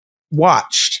not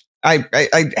watched. I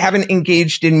haven't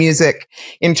engaged in music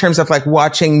in terms of like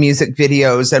watching music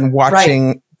videos and watching.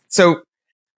 Right. So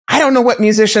I don't know what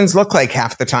musicians look like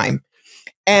half the time.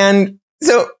 And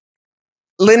so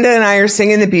Linda and I are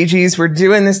singing the Bee Gees. We're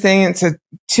doing this thing. It's a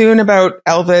tune about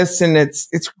Elvis and it's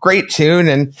a great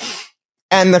tune.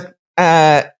 And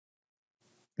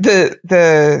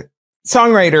the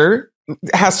songwriter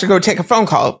has to go take a phone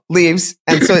call, leaves.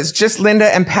 And so it's just Linda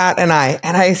and Pat and I.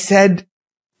 And I said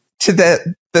to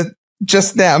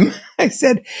just them, I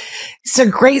said, it's a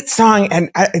great song. And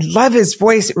I love his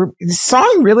voice. The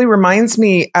song really reminds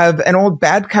me of an old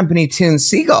Bad Company tune,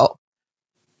 Seagull.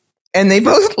 And they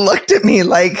both looked at me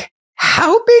like,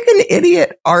 how big an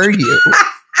idiot are you?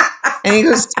 And he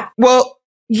goes, well,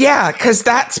 yeah, because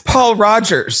that's Paul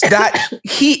Rogers. That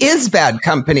he is Bad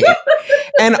Company.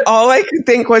 And all I could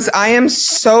think was, I am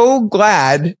so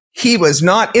glad he was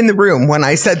not in the room when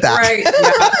I said that. Right.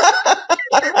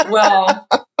 Yeah. Well,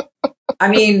 I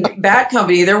mean, Bad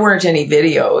Company, there weren't any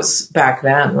videos back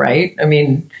then, right? I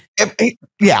mean,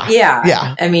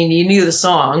 yeah. I mean, you knew the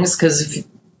songs because,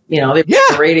 you know, they put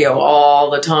the radio all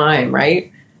the time,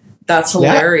 right? That's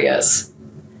hilarious. Yeah.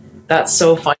 That's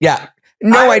so funny. Yeah.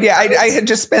 No idea. I had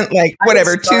just spent like,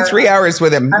 2-3 hours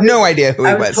with him. No idea who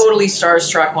he was. I was totally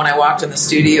starstruck when I walked in the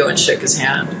studio and shook his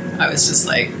hand. I was just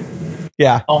like,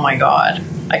 oh my God,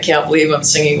 I can't believe I'm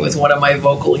singing with one of my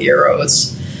vocal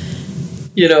heroes.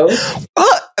 You know?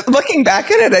 Well, looking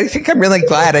back at it, I think I'm really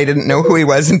glad I didn't know who he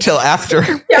was until after.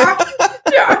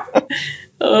 Yeah.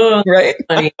 Oh, right?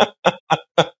 Funny.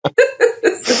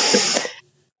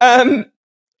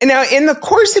 Now, in the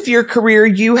course of your career,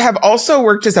 you have also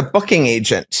worked as a booking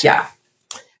agent. Yeah.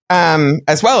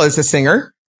 As well as a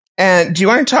singer. And do you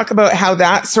want to talk about how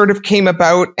that sort of came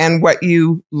about and what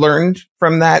you learned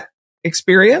from that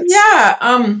experience?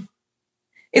 Yeah.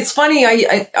 It's funny.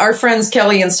 Our friends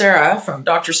Kelly and Sarah from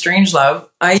Dr. Strangelove,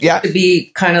 I used to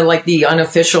be kind of like the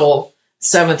unofficial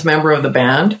 7th member of the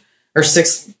band or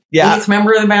 8th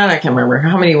member of the band. I can't remember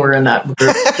how many were in that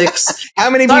group. 6. How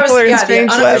many people are in Strangelove?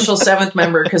 The unofficial 7th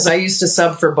member because I used to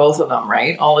sub for both of them,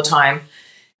 right, all the time.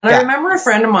 And I remember a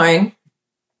friend of mine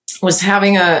was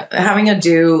having a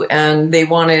do, and they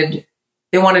wanted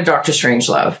Dr.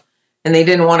 Strangelove, and they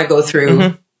didn't want to go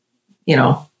through, you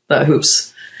know, the hoops.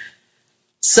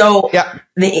 So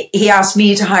he asked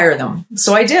me to hire them.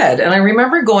 So I did. And I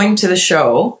remember going to the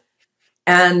show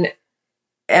and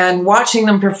watching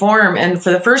them perform. And for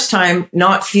the first time,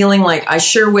 not feeling like I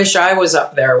sure wish I was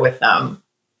up there with them.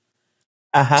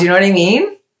 Do you know what I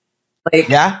mean? Like,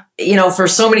 you know, for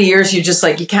so many years, you just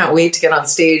like, you can't wait to get on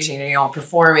stage, and, you know,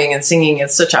 performing and singing.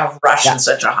 It's such a rush and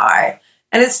such a high.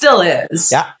 And it still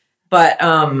is. Yeah. But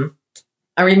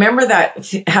I remember that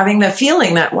having that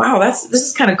feeling that, wow, this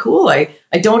is kind of cool. I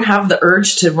don't have the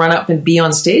urge to run up and be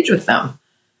on stage with them.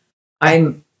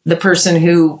 I'm the person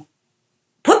who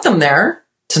put them there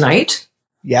tonight.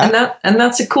 Yeah. And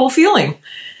that's a cool feeling.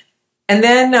 And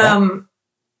then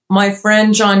my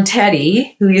friend John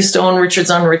Teddy, who used to own Richards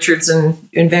on Richards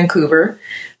in Vancouver,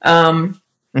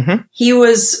 he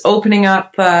was opening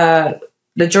up the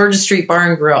Georgia Street Bar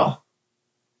and Grill.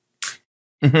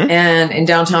 and in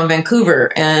downtown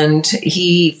Vancouver. And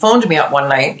he phoned me up one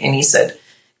night and he said,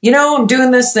 you know, I'm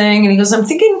doing this thing. And he goes, I'm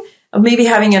thinking of maybe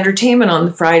having entertainment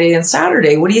on Friday and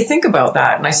Saturday. What do you think about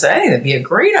that? And I said, hey, that'd be a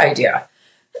great idea.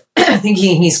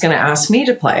 Thinking he's going to ask me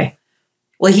to play.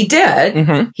 Well, he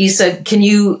did. He said, can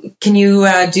you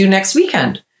do next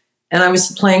weekend? And I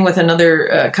was playing with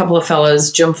another couple of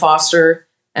fellas, Jim Foster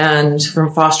and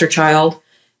from Foster Child,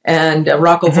 and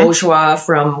Rocco Vaugeois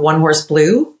from One Horse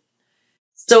Blue.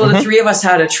 So the three of us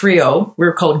had a trio. We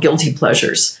were called Guilty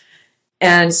Pleasures.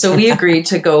 And so we agreed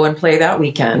to go and play that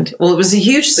weekend. Well, it was a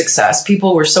huge success.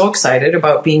 People were so excited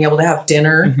about being able to have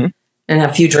dinner and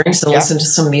have a few drinks and listen to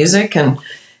some music. And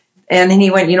then he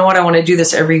went, you know what? I want to do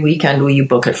this every weekend. Will you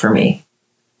book it for me?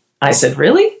 I said,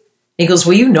 really? He goes,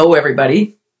 well, you know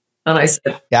everybody. And I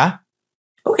said, yeah.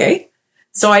 Okay.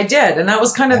 So I did. And that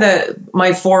was kind of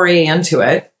my foray into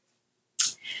it.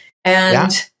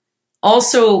 And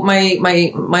also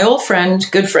my old friend,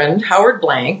 good friend, Howard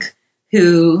Blank,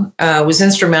 who was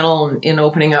instrumental in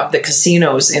opening up the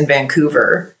casinos in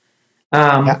Vancouver.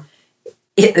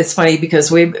 It's funny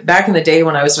because back in the day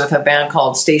when I was with a band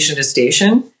called Station to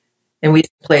Station, and we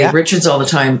played Richards all the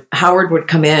time, Howard would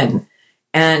come in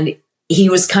and he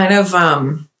was kind of,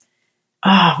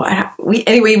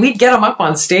 we'd get him up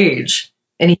on stage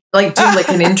and he'd like do like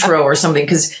an intro or something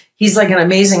because he's like an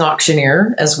amazing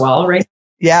auctioneer as well, right?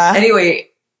 Yeah. Anyway,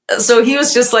 so he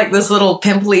was just like this little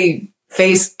pimply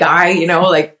faced guy, you know,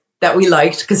 like that we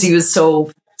liked because he was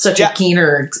such a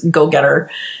keener go-getter.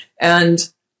 And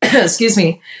excuse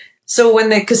me. So when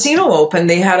the casino opened,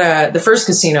 they had the first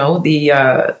casino,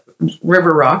 the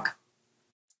River Rock.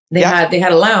 They had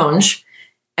a lounge,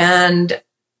 and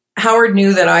Howard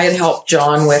knew that I had helped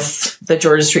John with the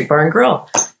Georgia Street Bar and Grill.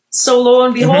 So lo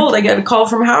and behold, I get a call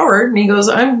from Howard, and he goes,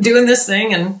 "I'm doing this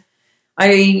thing, and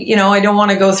I don't want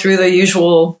to go through the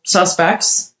usual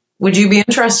suspects. Would you be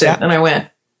interested?" And I went,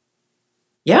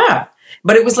 "Yeah,"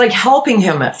 but it was like helping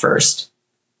him at first.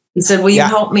 He said, "Will you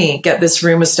help me get this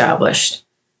room established?"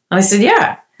 And I said,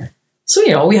 "Yeah."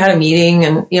 So, we had a meeting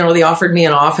and, they offered me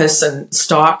an office and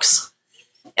stocks.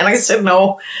 And I said,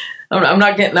 "No, I'm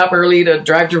not getting up early to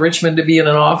drive to Richmond to be in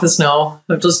an office. No,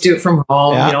 I'll just do it from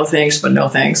home, thanks, but no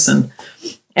thanks." And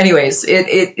anyways,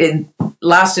 it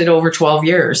lasted over 12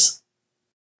 years.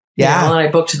 Yeah. And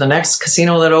I booked to the next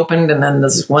casino that opened, and then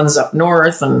there's ones up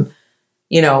north. And,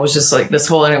 it was just like this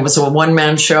whole, and it was a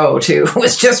one-man show too. It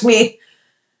was just me.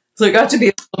 So it got to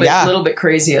be a little bit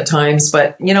crazy at times,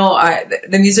 but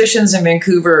the musicians in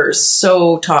Vancouver are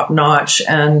so top notch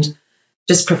and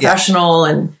just professional.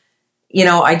 And,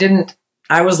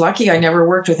 I was lucky. I never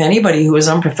worked with anybody who was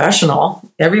unprofessional.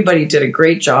 Everybody did a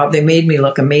great job. They made me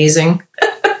look amazing,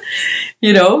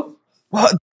 Well,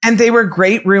 and they were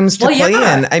great rooms to play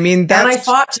in. I mean, and I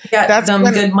fought to get them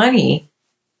good money.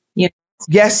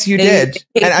 Yes, you did.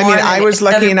 And I mean, I was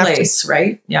lucky enough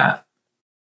right? Yeah.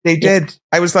 They did.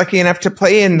 I was lucky enough to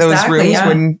play in those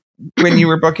rooms when you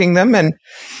were booking them, and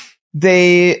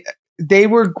they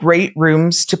were great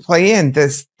rooms to play in.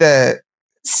 The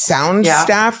sound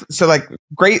staff, so like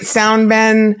great sound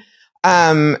men,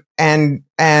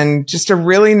 and just a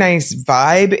really nice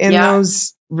vibe in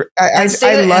those.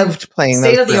 I loved playing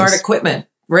those. State-of-the-art equipment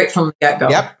right from the get-go.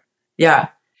 Yep. Yeah.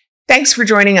 Thanks for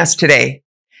joining us today.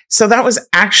 So that was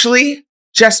actually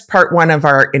just part one of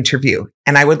our interview.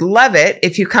 And I would love it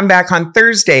if you come back on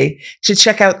Thursday to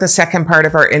check out the second part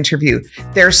of our interview.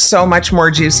 There's so much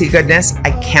more juicy goodness.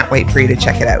 I can't wait for you to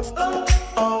check it out.